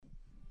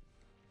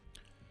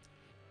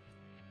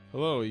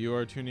Hello, you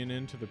are tuning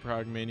in to the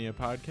Progmania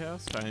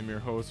podcast. I am your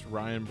host,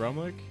 Ryan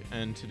Brumlick,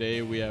 and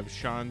today we have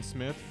Sean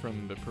Smith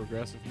from the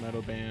progressive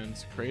metal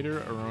bands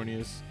Crater,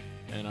 Erroneous,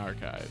 and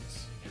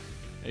Archives.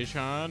 Hey,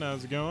 Sean,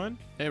 how's it going?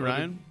 Hey,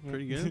 Ryan.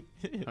 Pretty good.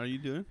 How are you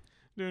doing?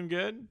 Doing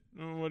good.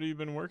 What have you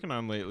been working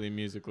on lately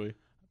musically?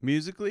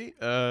 Musically,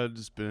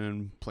 just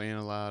been playing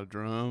a lot of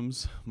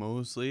drums,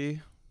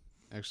 mostly.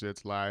 Actually,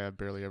 that's a lie. I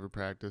barely ever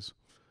practice.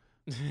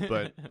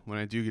 But when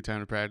I do get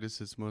time to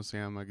practice, it's mostly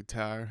on my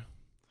guitar.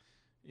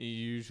 You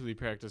usually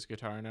practice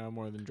guitar now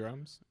more than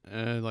drums?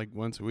 Like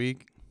once a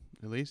week,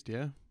 at least,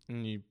 yeah.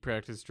 And you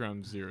practice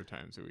drums 0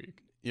 times a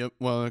week? Yep.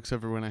 Well,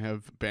 except for when I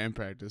have band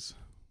practice.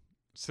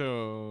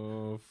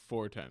 So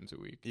 4 times a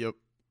week? Yep.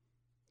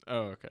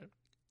 Oh, okay.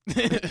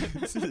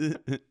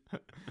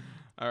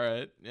 All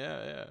right.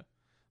 Yeah.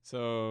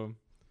 So,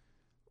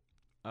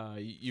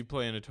 you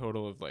play in a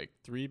total of like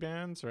 3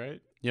 bands, right?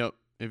 Yep.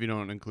 If you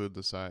don't include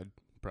the side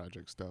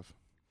project stuff.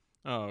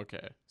 Oh,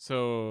 okay.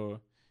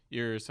 So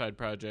your side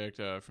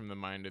project from the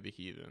Mind of the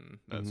Heathen,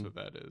 that's what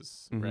that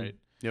is, right?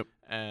 Yep.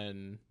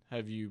 And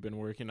have you been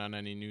working on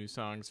any new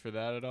songs for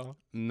that at all?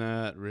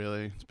 Not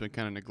really. It's been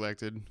kind of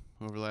neglected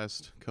over the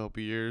last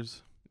couple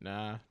years.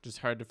 Nah, just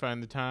hard to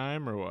find the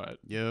time or what?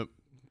 Yep.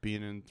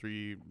 Being in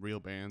 3 real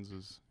bands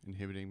is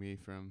inhibiting me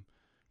from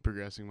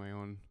progressing my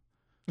own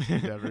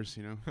endeavors,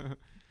 you know?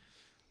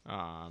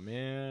 Aw,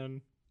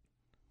 man.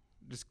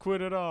 Just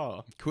quit it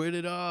all. Quit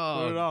it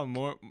all. Quit it all.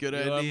 More, Good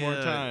you'll idea. have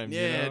more time.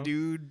 Yeah, you know?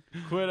 dude.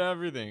 Quit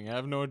everything.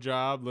 Have no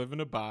job. Live in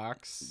a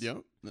box. Yep.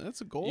 That's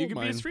a goal You of could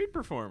mine. be a street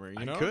performer.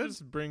 You know, could.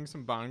 just bring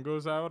some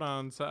bongos out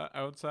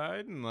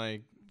outside and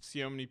like see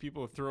how many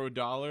people throw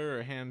 $1 or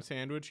a ham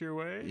sandwich your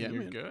way. Yeah, and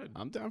you're man. good.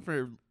 I'm down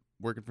for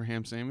working for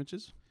ham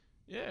sandwiches.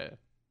 Yeah,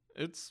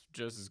 it's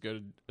just as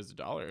good as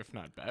 $1, if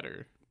not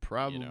better.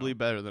 Probably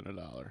better than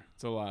 $1.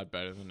 It's a lot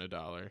better than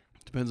 $1.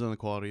 Depends on the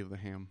quality of the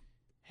ham.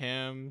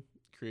 Ham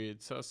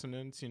creates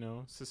sustenance,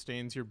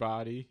 sustains your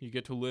body. You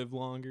get to live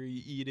longer.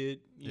 You eat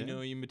it. You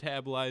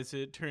metabolize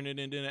it, turn it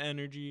into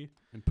energy.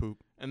 And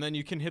poop. And then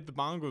you can hit the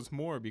bongos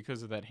more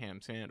because of that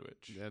ham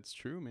sandwich. That's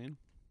true, man.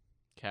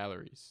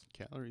 Calories.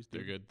 Calories.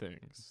 They're dude. good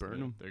things.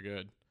 Burn 'em. They're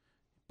good.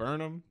 Burn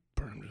them.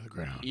 Burn them to the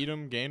ground. Eat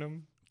them. Gain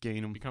them.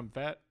 Gain them. Become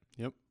fat.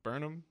 Yep.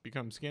 Burn them.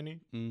 Become skinny.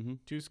 Mm-hmm.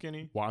 Too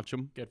skinny. Watch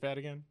them. Get fat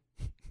again.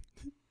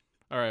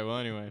 All right. Well,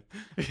 anyway.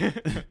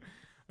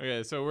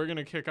 Okay. So we're going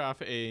to kick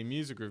off a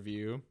music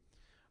review.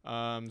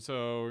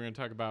 So we're going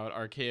to talk about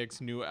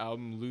Archaic's new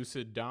album,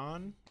 Lucid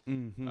Dawn.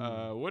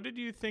 Mm-hmm. What did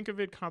you think of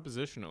it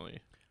compositionally?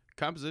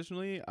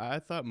 Compositionally, I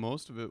thought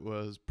most of it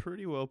was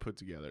pretty well put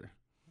together.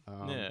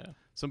 Yeah.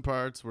 Some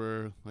parts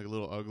were like a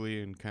little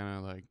ugly and kind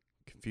of like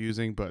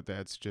confusing, but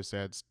that's just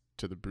adds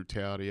to the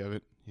brutality of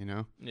it, you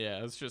know?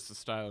 Yeah. It's just a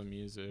style of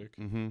music,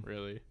 Mm-hmm.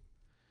 really.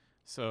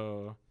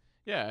 So,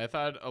 yeah, I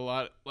thought a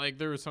lot, like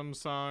there were some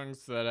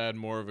songs that had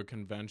more of a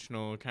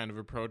conventional kind of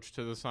approach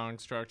to the song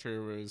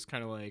structure. Where it was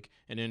kind of like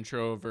an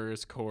intro,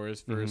 verse,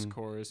 chorus,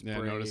 chorus, Yeah,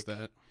 break. I noticed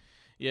that.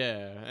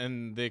 Yeah,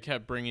 and they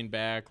kept bringing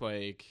back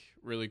like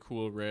really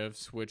cool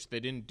riffs, which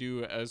they didn't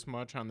do as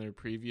much on their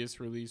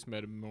previous release,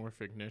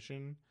 Metamorphic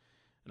Nation.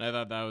 And I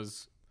thought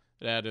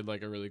it added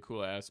like a really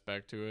cool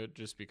aspect to it,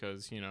 just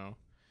because,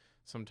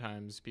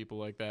 sometimes people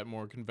like that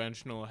more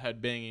conventional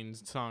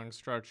headbanging song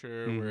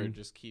structure where it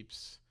just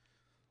keeps,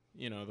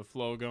 the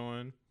flow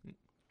going,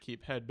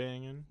 keep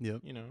headbanging.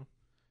 Yep.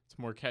 It's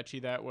more catchy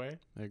that way.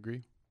 I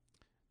agree.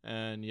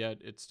 And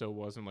yet it still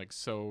wasn't like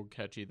so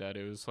catchy that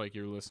it was like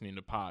you're listening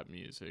to pop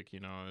music,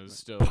 it was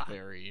still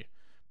very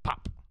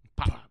pop.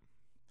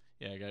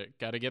 Yeah,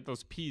 got to get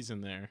those P's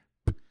in there.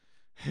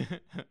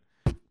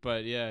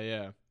 But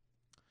yeah.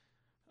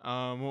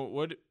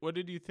 What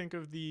did you think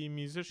of the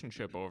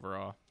musicianship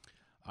overall?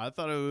 I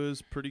thought it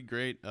was pretty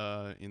great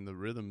in the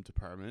rhythm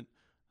department.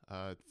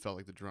 It felt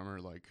like the drummer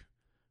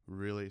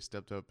really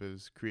stepped up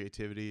his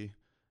creativity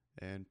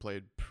and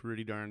played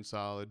pretty darn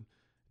solid.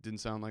 Didn't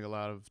sound like a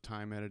lot of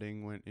time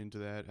editing went into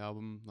that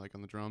album, like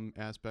on the drum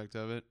aspect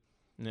of it.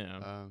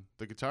 Yeah.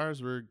 The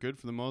guitars were good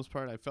for the most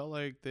part. I felt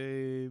like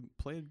they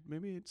played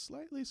maybe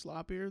slightly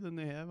sloppier than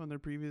they have on their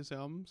previous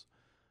albums.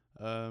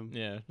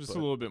 Yeah, just a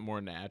little bit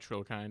more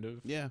natural, kind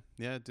of. Yeah,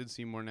 it did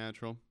seem more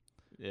natural.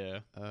 Yeah.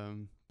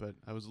 But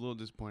I was a little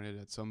disappointed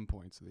at some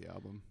points of the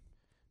album.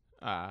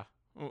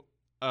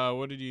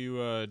 What did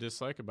you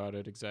dislike about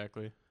it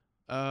exactly?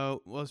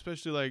 Well,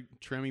 especially like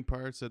trimming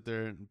parts that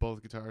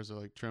both guitars are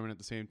like trimming at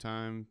the same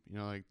time.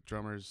 Like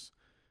drummers'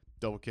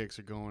 double kicks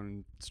are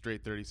going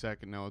straight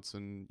 30-second notes,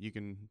 and you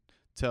can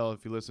tell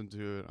if you listen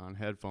to it on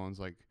headphones,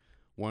 like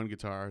one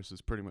guitarist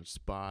is pretty much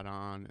spot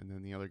on, and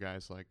then the other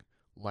guy's like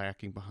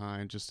lacking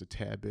behind just a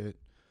tad bit.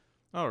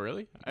 Oh,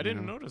 really? I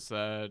didn't notice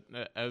that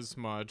as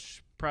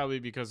much, probably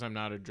because I'm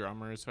not a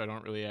drummer, so I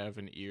don't really have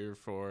an ear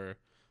for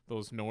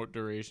those note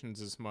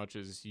durations as much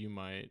as you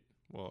might.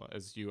 Well,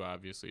 as you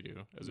obviously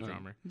do as a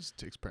drummer. It just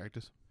takes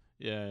practice.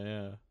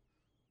 Yeah.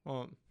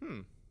 Well,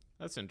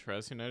 that's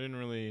interesting. I didn't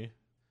really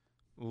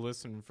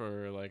listen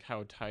for like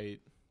how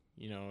tight,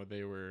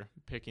 they were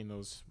picking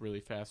those really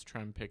fast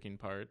trem picking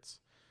parts.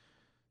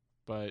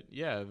 But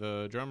yeah,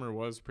 the drummer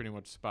was pretty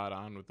much spot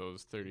on with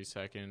those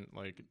 30-second,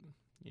 like,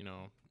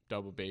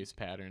 double bass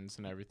patterns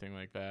and everything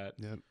like that.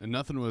 Yeah, and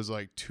nothing was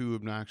like too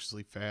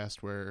obnoxiously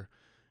fast where,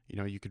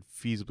 you could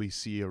feasibly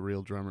see a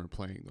real drummer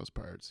playing those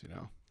parts.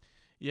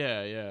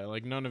 Yeah,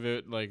 like none of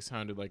it like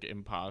sounded like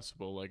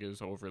impossible, like it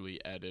was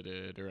overly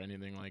edited or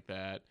anything like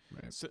that.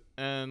 Right. So,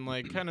 and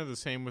like kind of the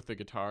same with the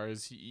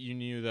guitars. You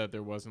knew that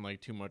there wasn't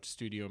like too much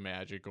studio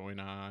magic going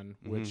on,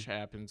 which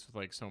happens with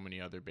like so many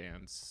other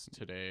bands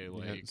today.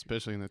 Yeah, Like,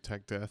 especially in the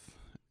tech death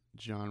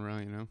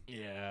genre.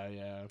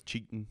 yeah,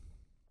 Cheating.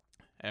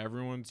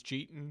 everyone's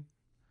cheating,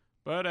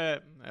 but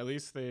at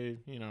least they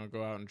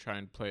go out and try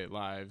and play it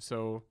live.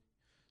 So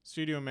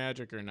studio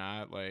magic or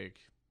not, like,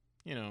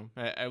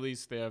 at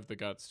least they have the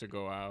guts to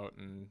go out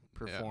and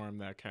perform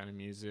that kind of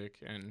music.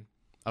 And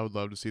I would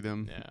love to see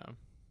them. yeah.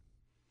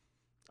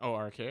 Oh,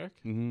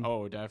 Archaic? Mm-hmm.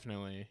 Oh,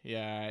 definitely.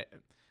 Yeah,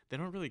 they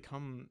don't really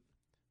come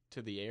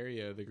to the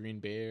area, the Green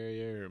Bay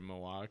area or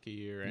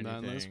Milwaukee or anything.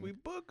 Not unless we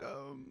book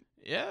them.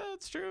 Yeah,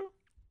 that's true.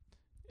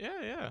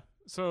 Yeah.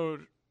 So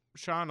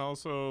Sean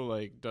also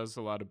like does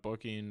a lot of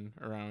booking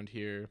around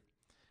here.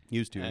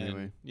 Used to,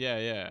 anyway.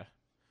 Yeah.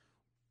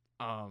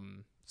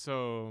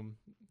 So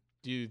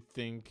do you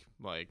think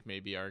like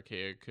maybe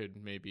Archaic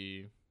could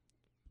maybe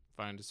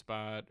find a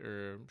spot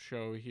or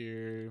show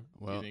here?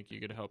 Do you think you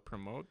could help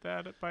promote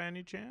that by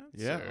any chance?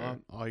 Yeah,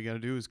 all you got to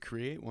do is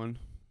create one.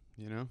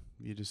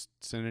 You just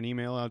send an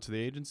email out to the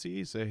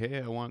agency, say,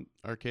 hey, I want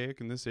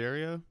Archaic in this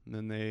area. And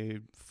then they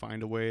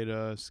find a way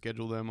to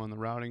schedule them on the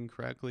routing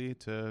correctly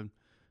to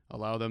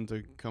allow them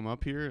to come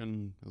up here.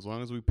 And as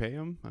long as we pay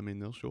them,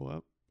 they'll show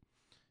up.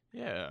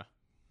 Yeah,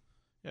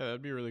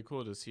 that'd be really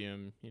cool to see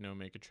him,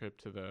 make a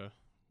trip to the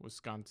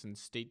Wisconsin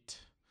state.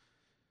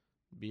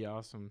 Be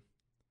awesome.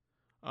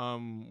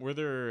 Were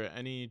there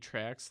any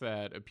tracks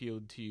that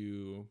appealed to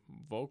you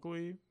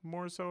vocally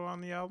more so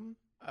on the album?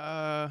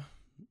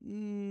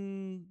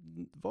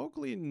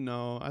 Vocally,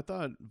 no. I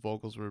thought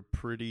vocals were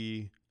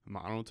pretty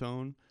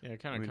monotone. Yeah,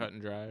 kind of cut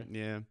and dry.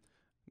 Yeah,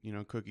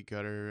 cookie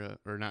cutter,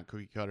 or not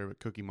cookie cutter, but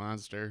Cookie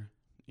Monster,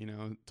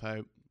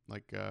 type,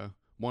 like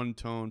one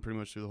tone pretty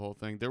much through the whole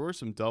thing. There were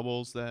some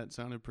doubles that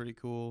sounded pretty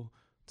cool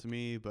to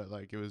me, but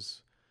like it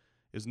was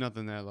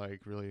nothing that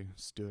like really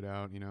stood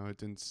out. It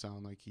didn't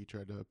sound like he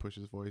tried to push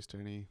his voice to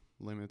any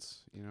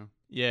limits.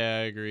 Yeah,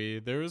 I agree.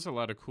 There was a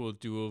lot of cool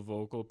dual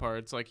vocal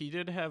parts. Like he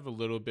did have a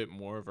little bit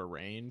more of a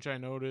range, I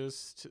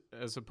noticed,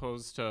 as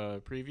opposed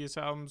to previous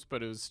albums,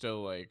 but it was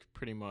still like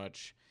pretty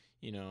much,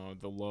 the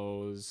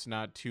lows,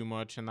 not too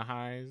much in the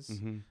highs.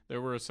 Mm-hmm.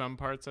 There were some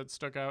parts that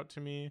stuck out to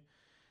me.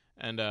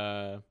 And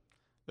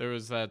there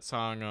was that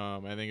song,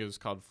 I think it was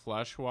called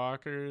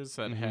Fleshwalkers,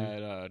 that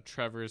had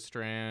Trevor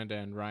Strand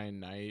and Ryan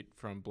Knight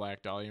from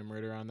Black Dahlia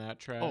Murder on that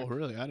track. Oh,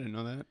 really? I didn't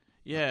know that.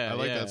 Yeah, I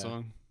like that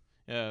song.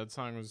 Yeah, that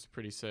song was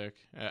pretty sick.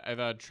 I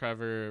thought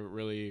Trevor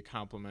really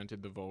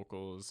complimented the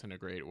vocals in a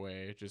great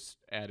way, just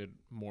added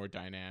more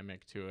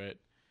dynamic to it.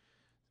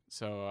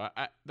 So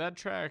that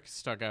track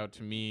stuck out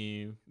to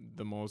me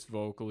the most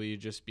vocally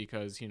just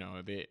because,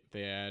 they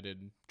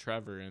added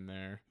Trevor in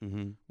there,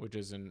 which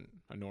isn't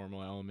a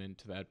normal element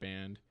to that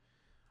band.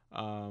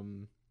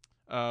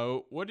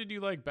 What did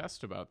you like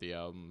best about the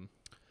album?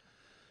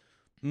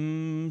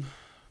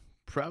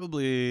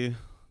 Probably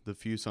the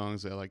few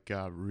songs that like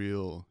got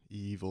real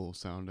evil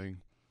sounding,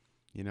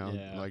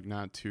 like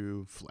not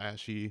too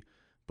flashy,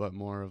 but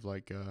more of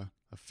like a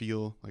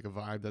feel, like a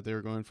vibe that they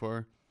were going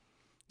for.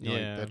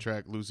 Like that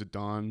track Lucid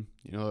Dawn,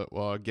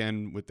 well,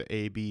 again with the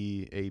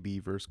AB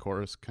verse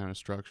chorus kind of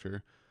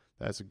structure,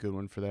 that's a good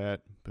one for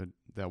that. But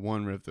that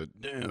one riff, like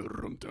I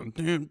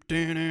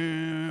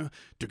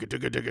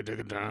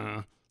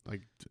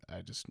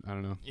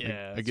don't know.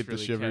 Yeah, I get really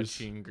the shivers.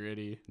 Catchy and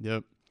gritty.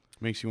 Yep,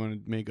 makes you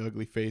want to make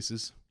ugly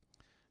faces.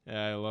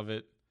 Yeah, I love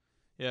it.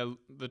 Yeah,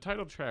 the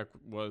title track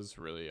was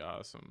really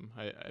awesome.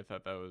 I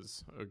thought that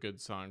was a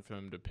good song for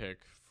them to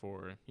pick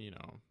for,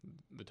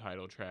 the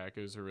title track.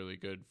 It was a really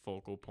good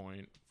focal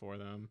point for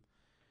them.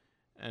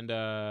 And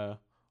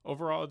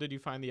overall, did you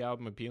find the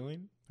album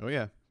appealing? Oh,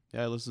 yeah.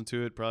 Yeah, I listened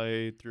to it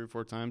probably 3 or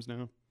 4 times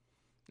now.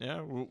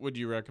 Yeah, would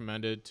you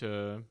recommend it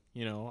to,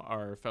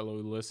 our fellow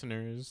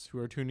listeners who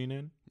are tuning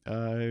in?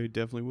 I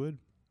definitely would.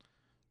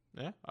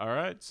 Yeah, all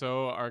right.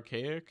 So,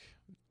 Archaic,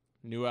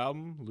 new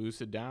album,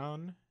 Lucid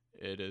Dawn.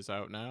 It is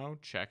out now.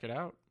 Check it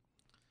out.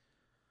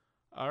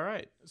 All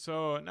right.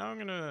 So now I'm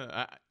going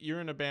to,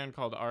 you're in a band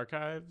called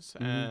Archives,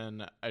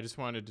 and I just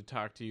wanted to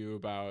talk to you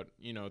about,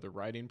 the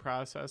writing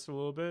process a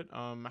little bit.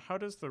 How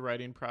does the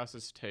writing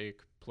process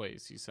take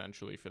place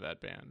essentially for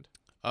that band?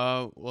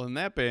 Well, in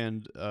that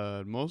band,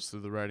 most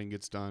of the writing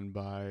gets done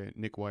by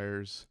Nick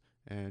Wires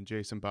and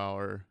Jason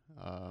Bauer.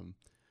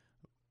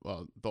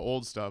 Well, the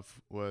old stuff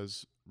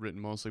was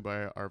written mostly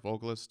by our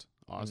vocalist,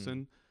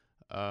 Austin.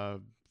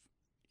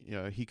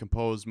 He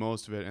composed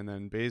most of it and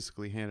then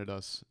basically handed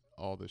us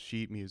all the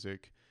sheet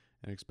music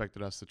and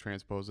expected us to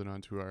transpose it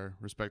onto our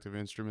respective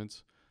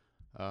instruments.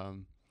 Oh,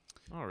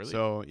 really?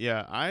 So,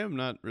 yeah, I am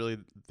not really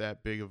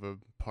that big of a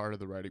part of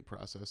the writing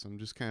process. I'm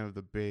just kind of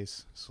the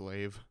bass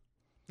slave.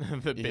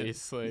 The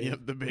bass slave. Yep,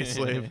 the bass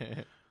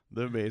slave.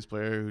 The bass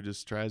player who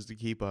just tries to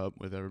keep up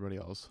with everybody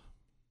else.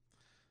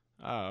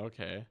 Oh,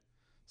 okay.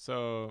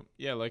 So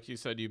yeah, like you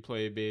said, you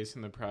play bass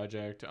in the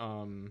project.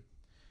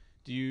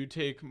 Do you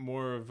take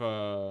more of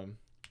a,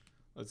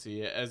 let's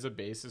see, as a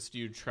bassist, do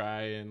you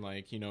try and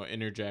like,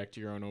 interject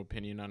your own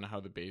opinion on how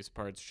the bass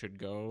parts should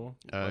go?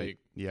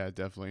 Yeah,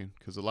 definitely.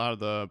 Because a lot of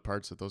the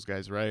parts that those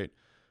guys write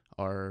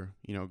are,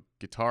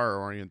 guitar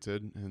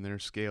oriented, and their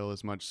scale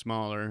is much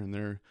smaller, and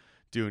they're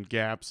doing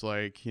gaps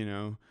like,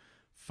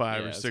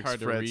 5 or 6 it's hard frets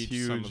to reach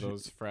huge. some of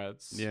those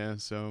frets. Yeah,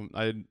 so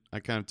I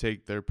kind of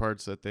take their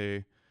parts that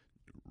they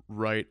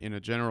write in a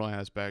general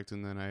aspect,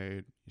 and then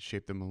I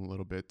shape them a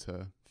little bit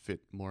to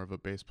fit more of a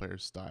bass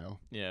player's style.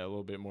 Yeah, a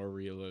little bit more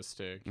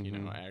realistic,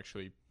 Mhm.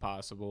 actually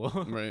possible.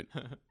 Right.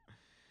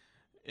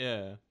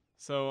 Yeah.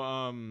 So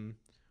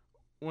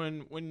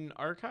when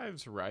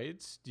Archives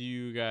writes, do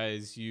you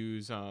guys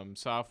use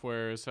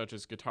software such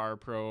as Guitar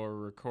Pro or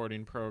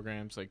recording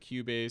programs like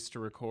Cubase to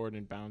record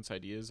and bounce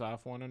ideas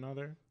off one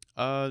another?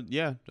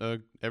 Yeah.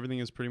 Everything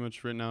is pretty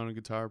much written out in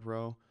Guitar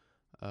Pro.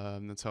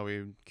 That's how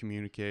we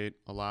communicate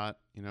a lot,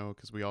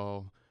 because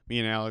me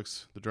and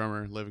Alex, the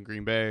drummer, live in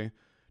Green Bay.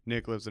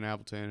 Nick lives in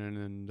Appleton,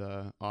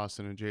 and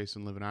Austin and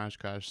Jason live in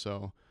Oshkosh.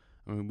 So,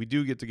 I mean, we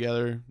do get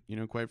together,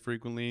 quite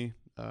frequently.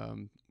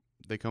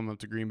 They come up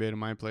to Green Bay to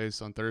my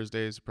place on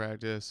Thursdays to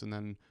practice, and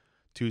then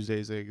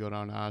Tuesdays they go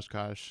down to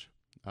Oshkosh,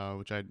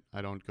 which I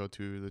don't go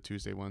to the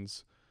Tuesday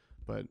ones.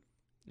 But,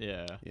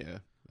 yeah,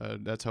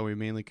 that's how we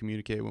mainly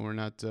communicate when we're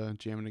not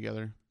jamming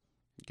together.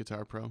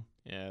 Guitar Pro.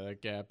 Yeah,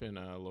 that gap in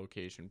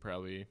location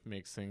probably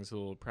makes things a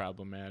little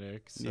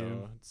problematic.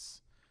 So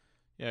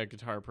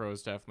Guitar Pro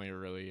is definitely a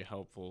really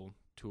helpful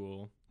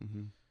tool.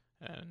 Mm-hmm.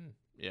 And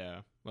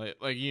yeah, like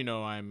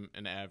I'm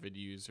an avid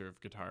user of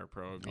Guitar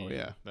Pro.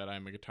 That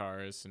I'm a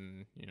guitarist,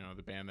 and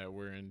the band that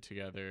we're in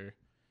together,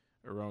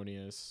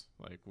 Erroneous,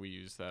 like we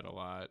use that a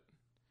lot.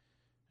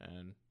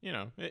 And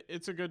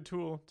it's a good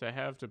tool to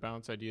have to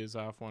bounce ideas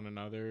off one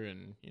another,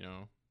 and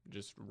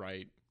just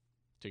write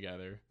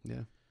together.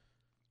 Yeah.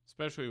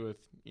 Especially with,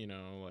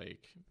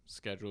 like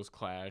schedules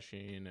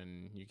clashing,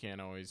 and you can't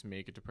always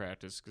make it to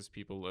practice because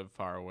people live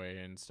far away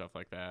and stuff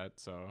like that.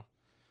 So,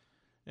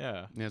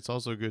 yeah. Yeah, it's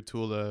also a good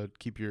tool to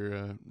keep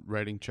your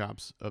writing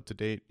chops up to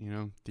date,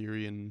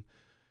 theory and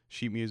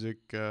sheet music,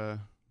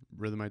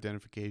 rhythm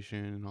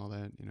identification and all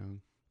that,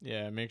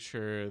 Yeah, make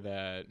sure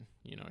that,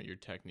 your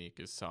technique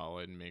is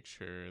solid, and make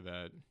sure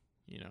that,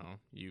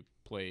 you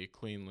play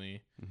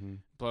cleanly. Mm-hmm.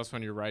 Plus,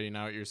 when you're writing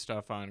out your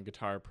stuff on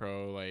Guitar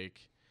Pro,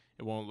 like,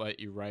 it won't let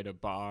you write a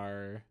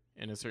bar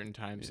in a certain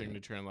time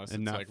signature unless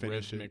it's like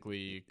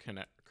rhythmically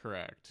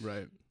correct.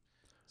 Right.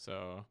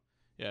 So,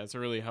 yeah, it's a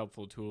really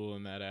helpful tool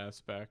in that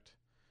aspect.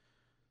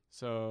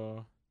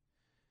 So,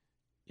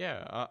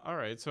 yeah, all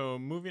right. So,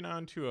 moving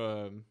on to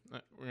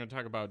we're going to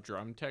talk about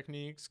drum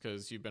techniques,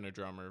 because you've been a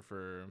drummer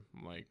for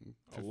like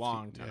a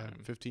long time.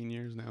 Yeah, 15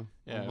 years now.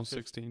 Yeah, almost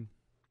 16.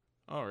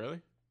 Oh,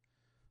 really?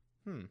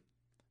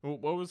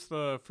 What was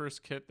the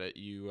first kit that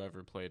you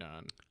ever played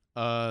on?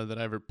 That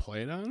I ever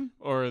played on?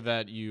 Or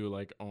that you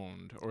like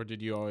owned? Or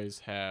did you always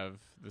have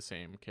the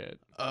same kit?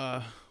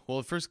 Well,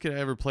 the first kit I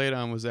ever played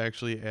on was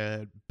actually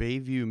at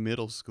Bayview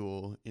Middle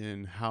School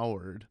in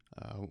Howard.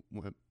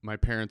 My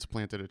parents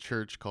planted a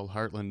church called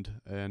Heartland,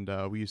 and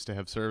we used to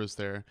have service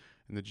there.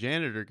 And the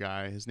janitor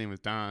guy, his name was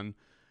Don,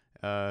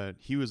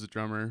 he was a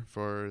drummer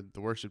for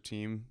the worship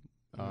team.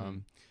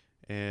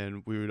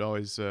 And we would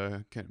always,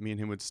 me and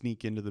him would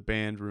sneak into the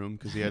band room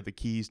because he had the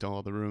keys to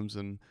all the rooms,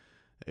 and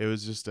it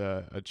was just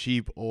a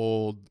cheap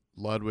old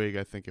Ludwig,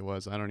 I think it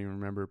was. I don't even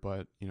remember,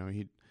 but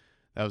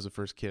that was the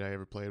first kid I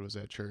ever played, was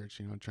at church.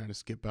 Trying to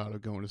skip out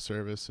of going to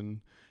service and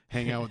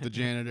hang out with the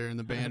janitor in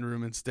the band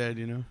room instead.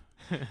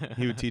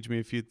 He would teach me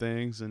a few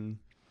things, and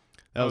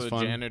that was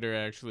fun. The janitor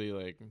actually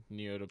like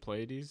knew how to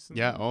play these?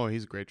 Yeah. Oh,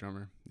 he's a great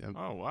drummer. Yep.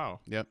 Oh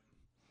wow. Yep.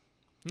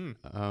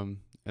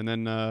 And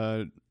then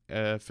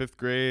 5th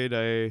grade,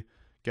 I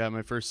got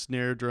my first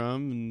snare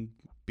drum and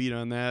beat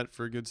on that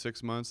for a good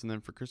 6 months. And then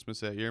for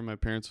Christmas that year, my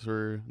parents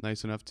were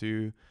nice enough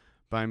to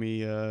buy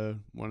me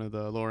one of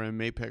the lower end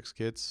Mapex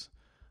kits,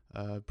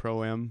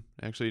 Pro M.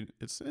 Actually,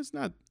 it's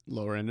not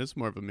lower end; it's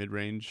more of a mid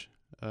range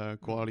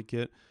quality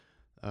kit.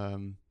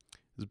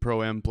 It's a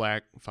Pro M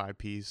black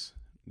 5-piece.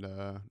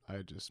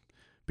 I just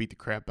beat the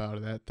crap out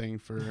of that thing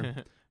for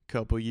a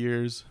couple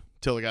years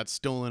till it got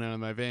stolen out of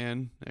my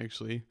van.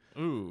 Actually,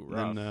 ooh,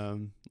 rough.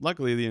 And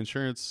luckily, the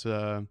insurance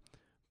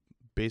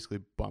basically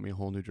bought me a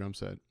whole new drum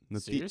set.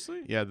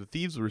 Seriously? Yeah, the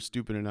thieves were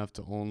stupid enough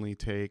to only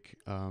take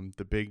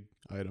the big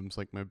items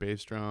like my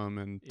bass drum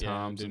and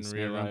toms. Didn't and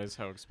realize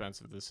how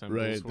expensive the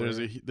cymbals were.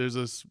 Right, there's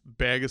a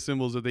bag of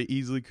cymbals that they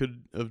easily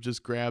could have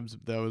just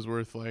grabbed that was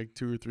worth like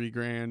 $2 or $3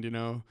 grand.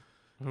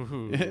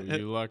 Ooh,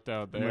 you lucked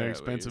out there. My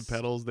expensive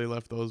pedals, they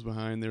left those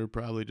behind. They were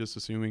probably just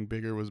assuming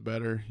bigger was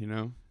better.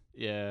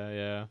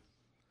 Yeah.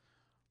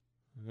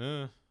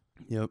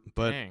 Yep,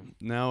 but dang.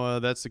 now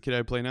that's the kit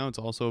I play now. It's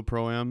also a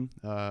Pro M.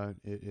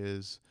 It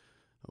is.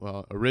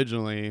 Well,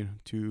 originally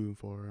 2,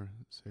 4,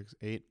 6,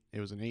 8. It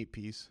was an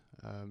 8-piece.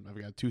 I've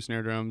got 2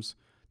 snare drums,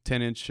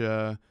 10-inch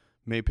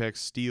Mapex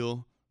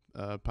steel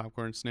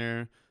popcorn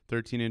snare,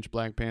 13-inch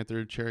Black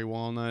Panther cherry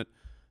walnut,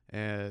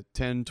 10,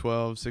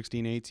 12,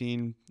 16,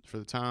 18 for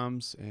the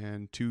toms,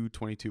 and 2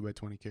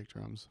 22x20 kick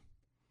drums.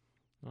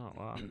 Oh,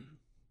 wow.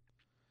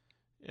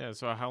 Yeah,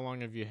 so how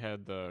long have you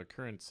had the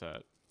current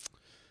set?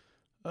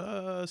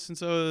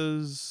 Since I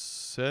was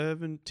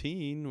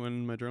 17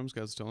 when my drums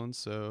got stolen,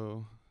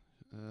 so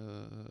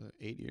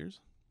 8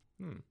 years.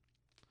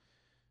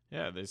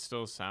 Yeah, they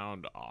still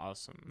sound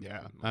awesome.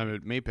 Yeah, I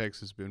mean, Mapex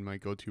has been my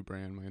go-to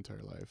brand my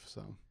entire life,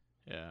 so.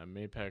 Yeah,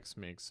 Mapex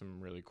makes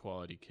some really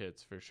quality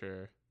kits for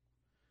sure.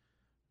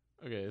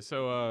 Okay,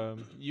 so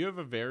you have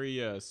a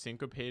very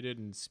syncopated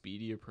and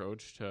speedy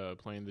approach to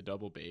playing the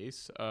double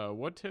bass.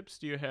 What tips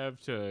do you have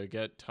to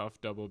get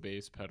tough double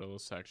bass pedal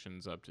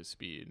sections up to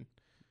speed?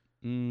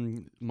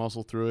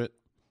 Muscle through it.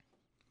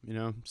 You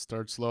know,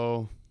 start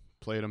slow,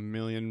 play it a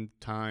million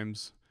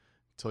times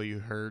till you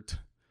hurt,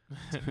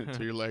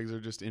 till your legs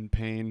are just in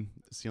pain.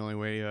 It's the only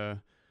way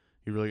you're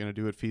really going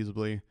to do it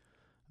feasibly.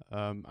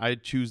 I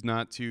choose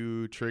not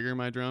to trigger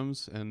my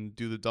drums and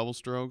do the double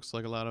strokes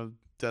like a lot of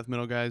death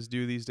metal guys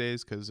do these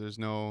days because there's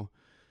no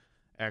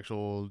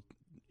actual,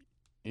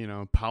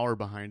 power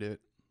behind it.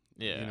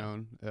 Yeah.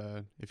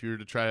 If you were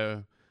to try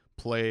to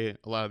play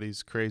a lot of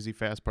these crazy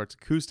fast parts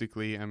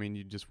acoustically, I mean,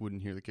 you just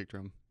wouldn't hear the kick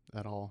drum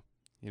at all,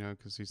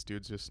 because these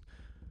dudes just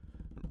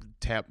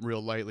tap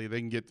real lightly. They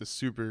can get the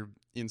super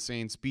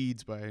insane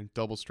speeds by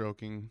double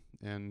stroking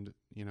and,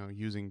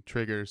 using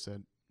triggers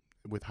that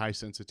with high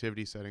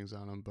sensitivity settings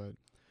on them. But,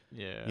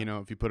 yeah,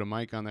 if you put a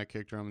mic on that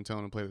kick drum and tell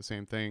them to play the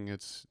same thing,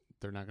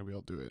 they're not going to be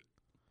able to do it.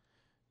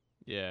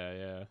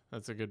 Yeah,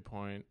 that's a good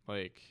point.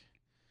 Like,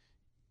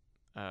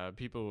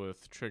 people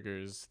with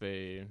triggers,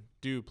 they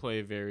do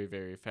play very,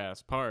 very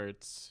fast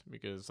parts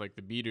because, like,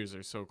 the beaters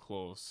are so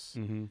close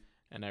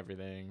and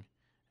everything.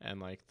 And,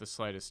 like, the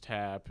slightest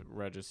tap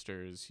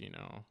registers,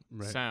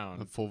 Right.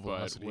 sound. A full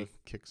velocity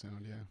kick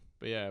sound,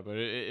 yeah. But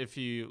if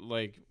you,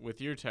 like,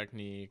 with your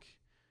technique,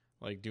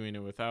 like, doing it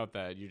without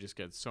that, you just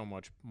get so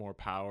much more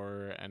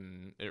power,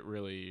 and it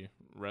really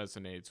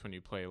resonates when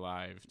you play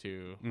live,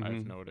 too.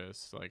 I've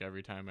noticed, like,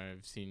 every time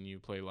I've seen you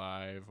play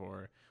live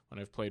or when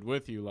I've played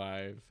with you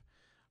live,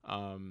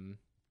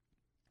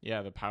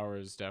 yeah, the power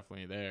is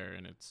definitely there,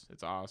 and it's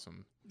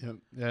awesome. Yep,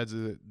 it adds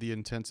the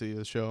intensity of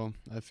the show,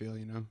 I feel,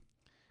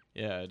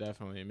 Yeah,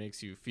 definitely. It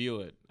makes you feel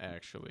it,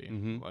 actually.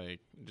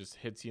 Like, it just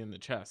hits you in the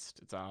chest.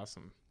 It's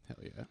awesome. Hell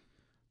yeah.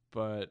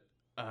 But,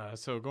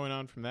 so going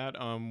on from that,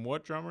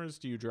 what drummers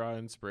do you draw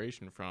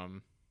inspiration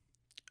from?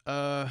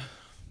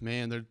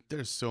 Man,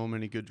 there's so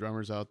many good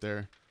drummers out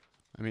there.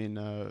 I mean,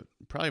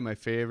 probably my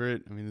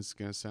favorite, this is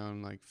going to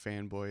sound like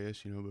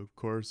fanboyish, but of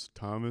course,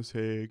 Thomas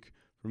Hake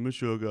from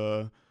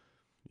Meshuggah,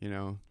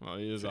 Well,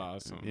 he is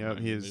awesome. Yeah,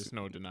 he is. There's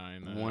no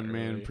denying that.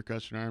 One-man really.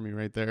 percussion army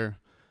right there.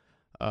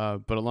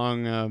 But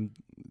along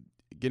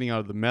getting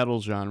out of the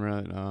metal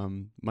genre,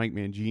 Mike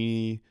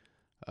Mangini,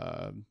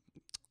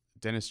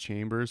 Dennis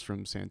Chambers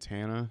from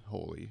Santana.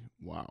 Holy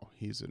wow,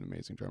 he's an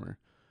amazing drummer.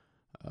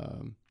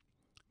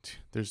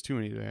 There's too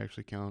many to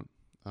actually count.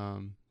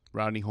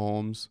 Rodney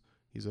Holmes,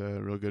 he's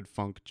a real good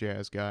funk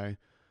jazz guy.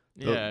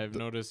 Yeah, I've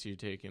noticed you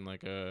taking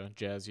like a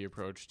jazzy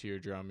approach to your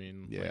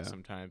drumming, Yeah. like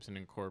sometimes, and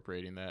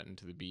incorporating that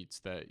into the beats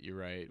that you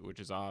write, which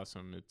is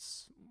awesome.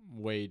 It's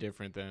way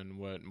different than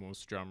what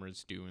most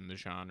drummers do in the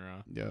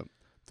genre. Yep.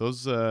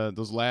 Those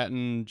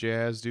Latin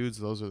jazz dudes,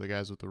 those are the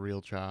guys with the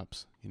real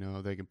chops.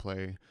 They can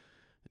play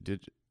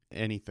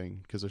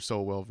anything because they're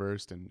so well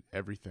versed in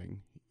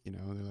everything.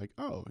 They're like,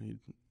 oh,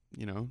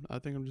 I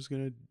think I'm just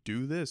gonna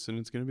do this and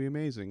it's gonna be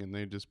amazing, and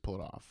they just pull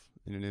it off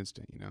in an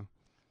instant.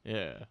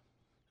 Yeah,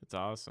 it's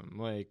awesome.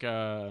 Like,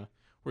 were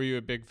you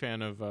a big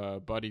fan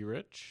of Buddy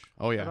Rich?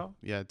 Oh at yeah, all?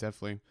 yeah,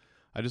 definitely.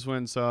 I just went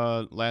and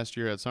saw last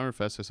year at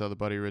Summerfest. I saw the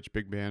Buddy Rich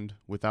big band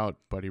without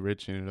Buddy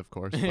Rich in it, of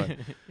course. But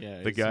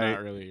Yeah, the he's guy-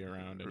 not really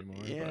around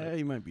anymore. yeah,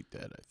 he might be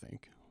dead, I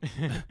think.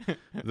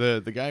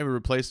 But The guy who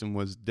replaced him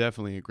was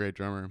definitely a great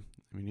drummer.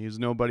 He's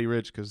no Buddy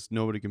Rich because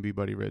nobody can be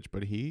Buddy Rich,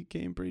 but he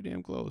came pretty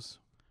damn close.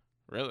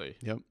 Really?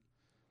 Yep.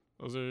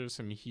 Those are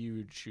some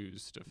huge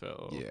shoes to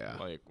fill. Yeah.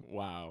 Like,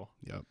 wow.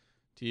 Yep.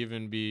 To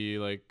even be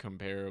like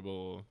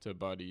comparable to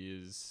Buddy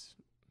is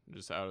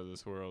just out of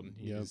this world.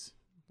 Yep. He's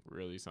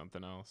really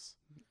something else.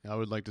 I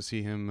would like to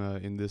see him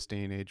in this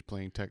day and age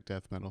playing tech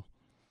death metal.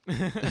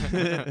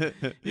 You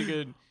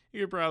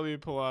could probably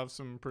pull off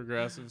some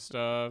progressive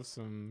stuff,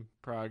 some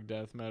prog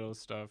death metal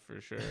stuff for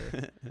sure.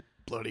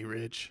 Bloody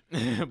Rich.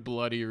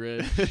 Bloody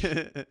Rich.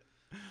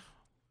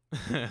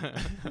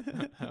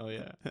 Hell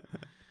yeah.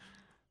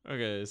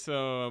 Okay,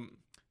 so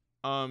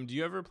do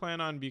you ever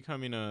plan on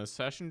becoming a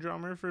session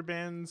drummer for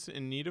bands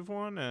in need of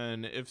one?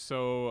 And if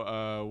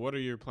so, what are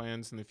your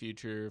plans in the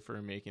future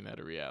for making that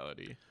a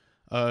reality?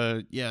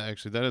 Yeah,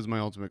 actually, that is my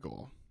ultimate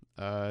goal.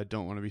 I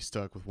don't want to be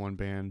stuck with one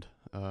band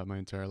my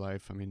entire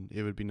life.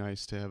 It would be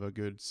nice to have a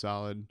good,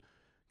 solid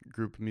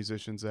group of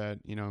musicians that,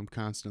 I'm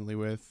constantly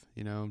with,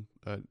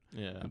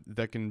 Yeah.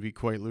 that can be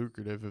quite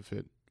lucrative if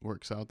it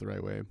works out the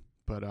right way.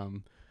 But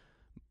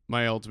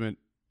my ultimate,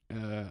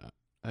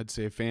 I'd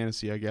say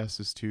fantasy, I guess,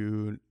 is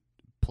to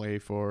play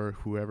for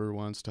whoever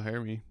wants to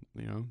hire me.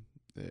 You know,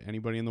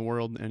 anybody in the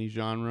world, any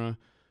genre,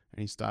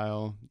 any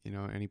style, you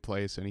know, any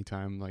place,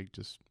 anytime. Like,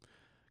 just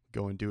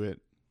go and do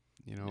it.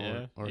 You know,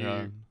 Yeah, or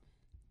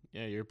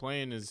yeah, your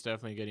playing is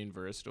definitely getting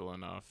versatile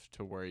enough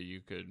to where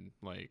you could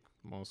like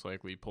most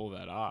likely pull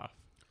that off.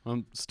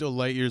 I'm still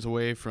light years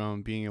away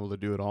from being able to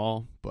do it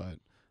all, but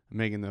I'm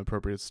making the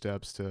appropriate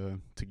steps to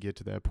get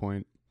to that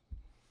point.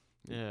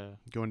 Yeah.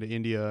 Going to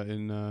India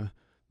in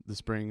the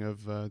spring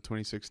of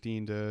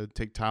 2016 to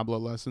take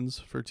tabla lessons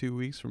for 2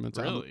 weeks from a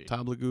Really?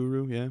 tabla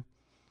guru. Yeah.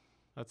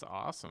 That's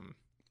awesome.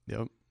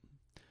 Yep.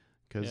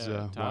 Because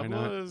Yeah, why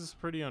not? tabla is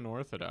pretty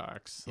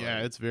unorthodox. Yeah,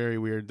 like- it's very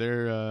weird.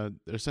 Their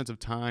sense of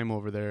time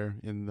over there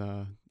in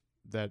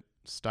that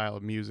style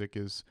of music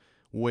is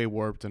way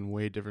warped and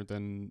way different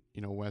than,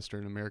 you know,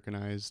 Western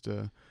Americanized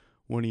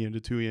 1 to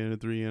 2 to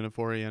 3 to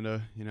 4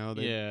 to, you know.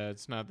 yeah,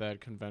 it's not that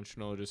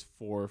conventional, just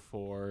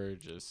 4/4,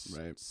 just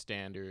Right.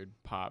 standard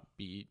pop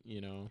beat, you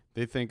know.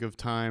 They think of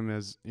time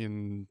as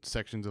in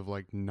sections of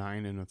like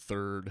 9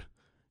 1/3.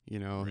 You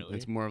know, Really?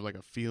 it's more of like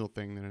a feel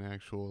thing than an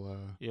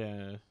actual.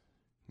 Yeah.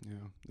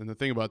 Yeah, and the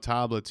thing about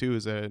tabla too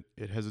is that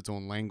it has its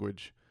own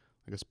language,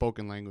 like a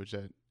spoken language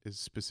that is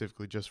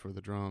specifically just for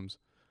the drums,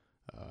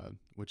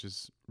 which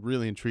is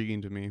really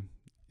intriguing to me,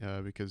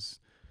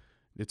 because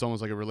it's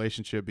almost like a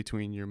relationship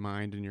between your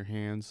mind and your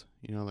hands.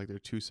 You know, like they're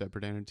two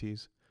separate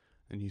entities,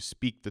 and you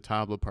speak the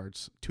tabla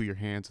parts to your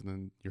hands, and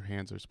then your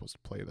hands are supposed to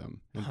play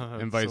them, and,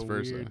 and That's vice so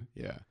versa. weird.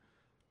 Yeah.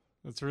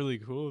 That's really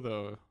cool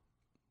though.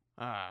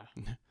 Ah.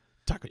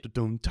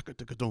 Taka-da-dum,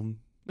 taka-taka-dum.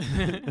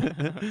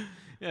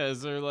 Yeah,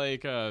 is there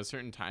like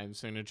certain time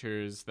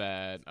signatures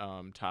that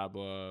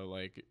tabla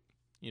like,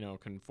 you know,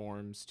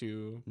 conforms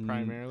to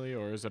primarily,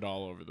 or is it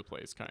all over the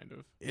place kind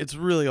of? It's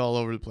really all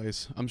over the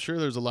place. I'm sure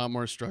there's a lot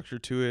more structure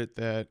to it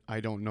that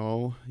I don't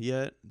know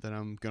yet that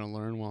I'm going to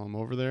learn while I'm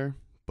over there.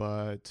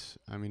 But,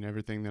 I mean,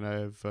 everything that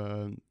I've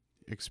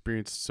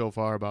experienced so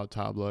far about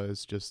tabla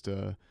is just,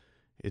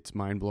 it's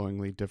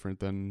mind-blowingly different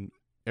than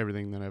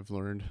everything that I've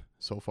learned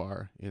so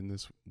far in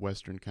this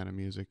Western kind of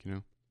music, you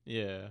know?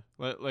 Yeah.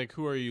 Like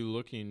who are you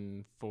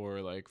looking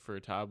for like for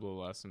tabla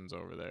lessons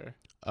over there?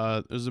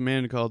 There's a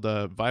man called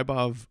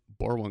Vaibhav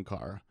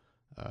Borwankar.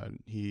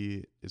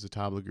 He is a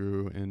tabla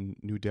guru in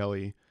New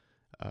Delhi.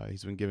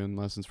 He's been giving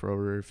lessons for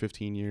over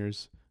 15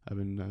 years. I've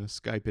been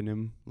Skyping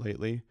him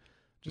lately,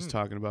 just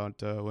talking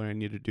about what I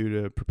need to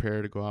do to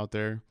prepare to go out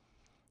there.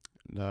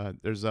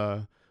 There's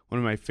one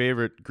of my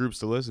favorite groups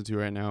to listen to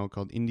right now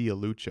called India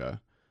Lucha.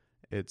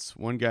 It's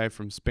one guy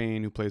from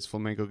Spain who plays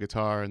flamenco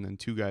guitar, and then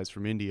two guys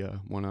from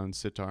India, one on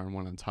sitar and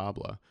one on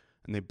tabla.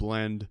 And they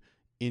blend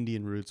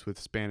Indian roots with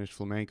Spanish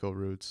flamenco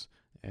roots,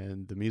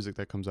 and the music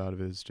that comes out of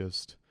it is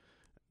just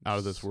out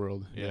of this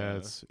world.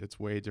 Yeah, it's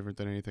way different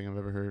than anything I've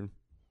ever heard.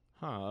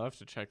 Huh, I'll have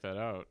to check that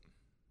out.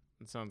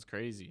 It sounds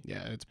crazy.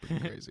 Yeah, it's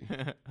pretty crazy.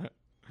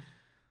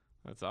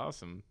 That's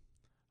awesome.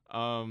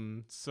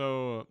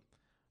 So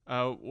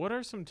what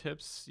are some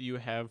tips you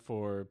have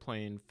for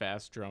playing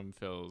fast drum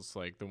fills,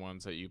 like the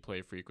ones that you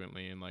play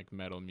frequently in like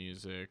metal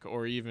music,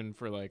 or even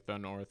for like the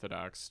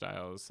unorthodox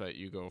styles that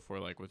you go for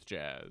like with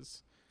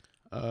jazz?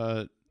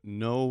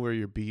 Know where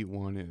your beat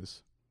one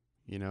is.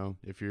 You know,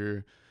 if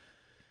you're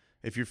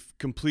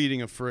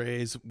completing a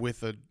phrase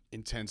with an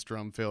intense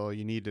drum fill,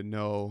 you need to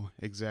know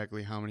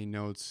exactly how many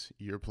notes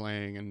you're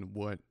playing and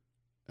what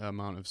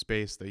amount of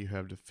space that you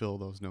have to fill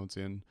those notes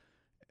in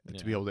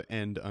to be able to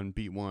end on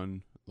beat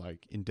one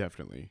like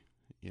indefinitely,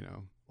 you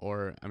know.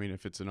 Or I mean,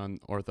 if it's an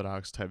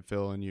unorthodox type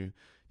fill and you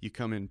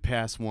come in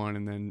past one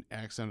and then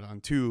accent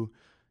on two,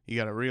 you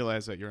got to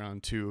realize that you're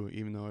on two,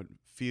 even though it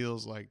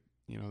feels like,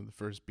 you know, the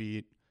first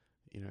beat.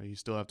 You know, you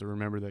still have to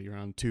remember that you're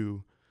on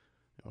two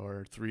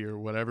or three or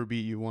whatever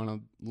beat you want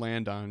to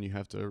land on. You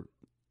have to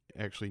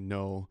actually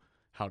know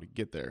how to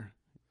get there,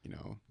 you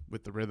know,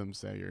 with the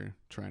rhythms that you're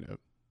trying to,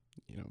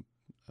 you know,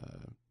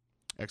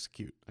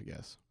 execute, I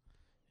guess.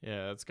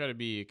 Yeah, that's got to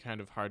be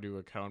kind of hard to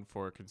account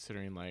for,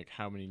 considering like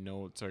how many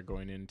notes are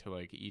going into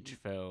like each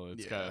fill.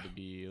 It's got to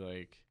be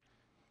like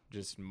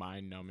just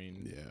mind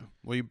numbing. Yeah.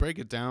 Well, you break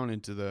it down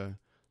into the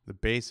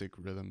basic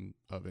rhythm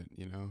of it,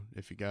 you know.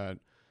 If you got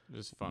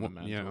just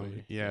fundamentally,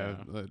 you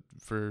know,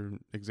 for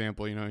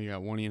example, you know, you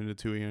got 1 to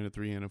 2 to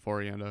 3 to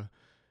 4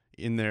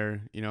 in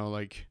there, you know,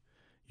 like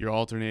you're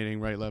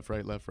alternating right left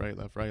right left right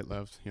left right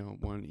left, you know,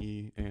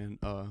 1 and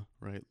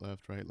right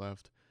left right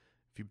left.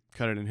 If you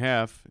cut it in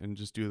half and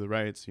just do the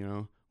rights, you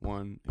know,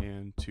 1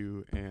 and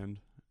 2 and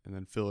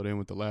then fill it in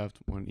with the left,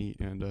 1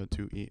 and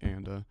 2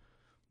 and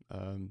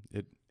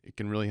it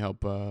can really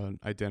help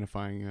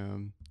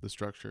identifying the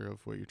structure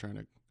of what you're trying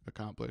to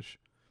accomplish.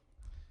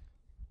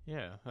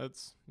 Yeah,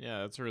 that's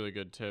a really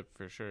good tip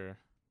for sure.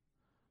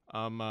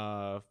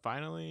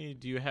 Finally,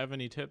 do you have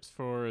any tips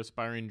for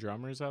aspiring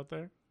drummers out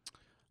there?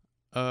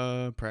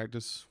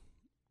 Practice.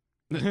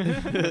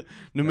 No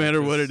matter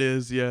what it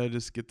is, yeah,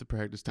 just get the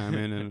practice time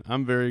in. And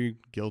I'm very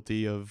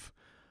guilty of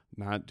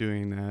not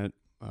doing that,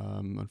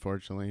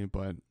 unfortunately,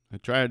 but I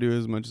try to do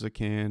as much as I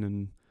can.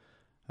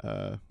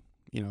 And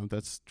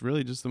that's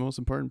really just the most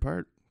important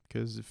part,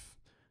 because if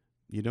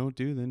you don't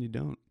do, then you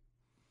don't.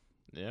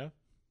 Yeah.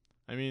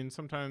 I mean,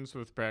 sometimes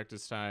with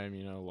practice time,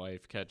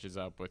 life catches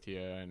up with you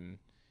and,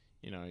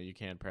 you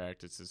can't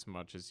practice as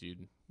much as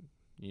you'd,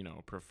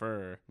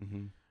 prefer.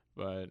 Mm-hmm.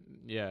 But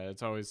yeah,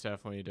 it's always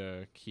definitely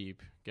to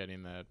keep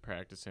getting that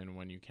practice in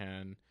when you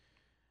can.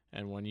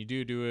 And when you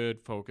do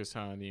it, focus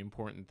on the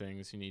important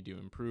things you need to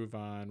improve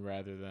on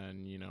rather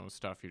than,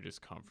 stuff you're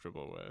just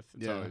comfortable with.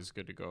 It's always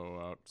good to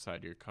go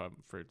outside your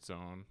comfort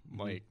zone.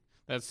 Mm-hmm. Like,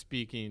 that's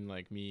speaking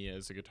like me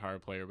as a guitar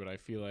player, but I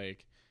feel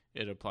like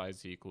it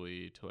applies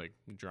equally to like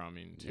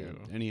drumming too.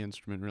 Yeah, any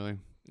instrument, really.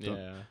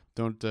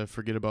 Don't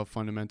forget about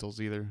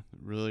fundamentals either.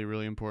 Really,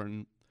 really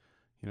important.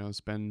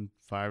 Spend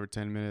 5 or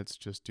 10 minutes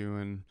just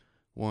doing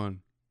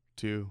 1,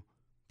 2,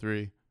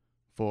 3,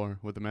 4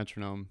 with the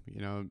metronome.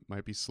 It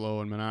might be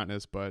slow and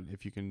monotonous, but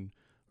if you can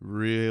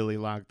really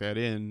lock that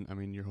in, I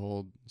mean, your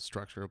whole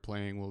structure of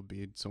playing will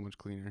be so much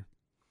cleaner.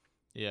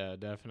 Yeah,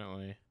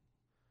 definitely.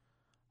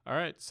 All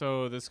right,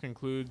 so this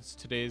concludes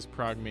today's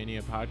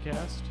Progmania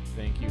podcast.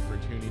 Thank you for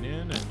tuning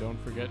in, and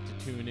don't forget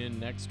to tune in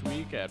next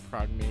week at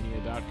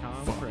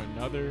progmania.com for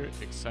another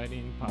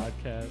exciting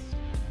podcast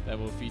that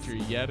will feature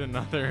yet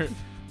another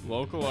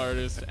local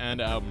artist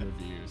and album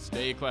review.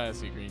 Stay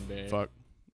classy, Green Bay. Fuck.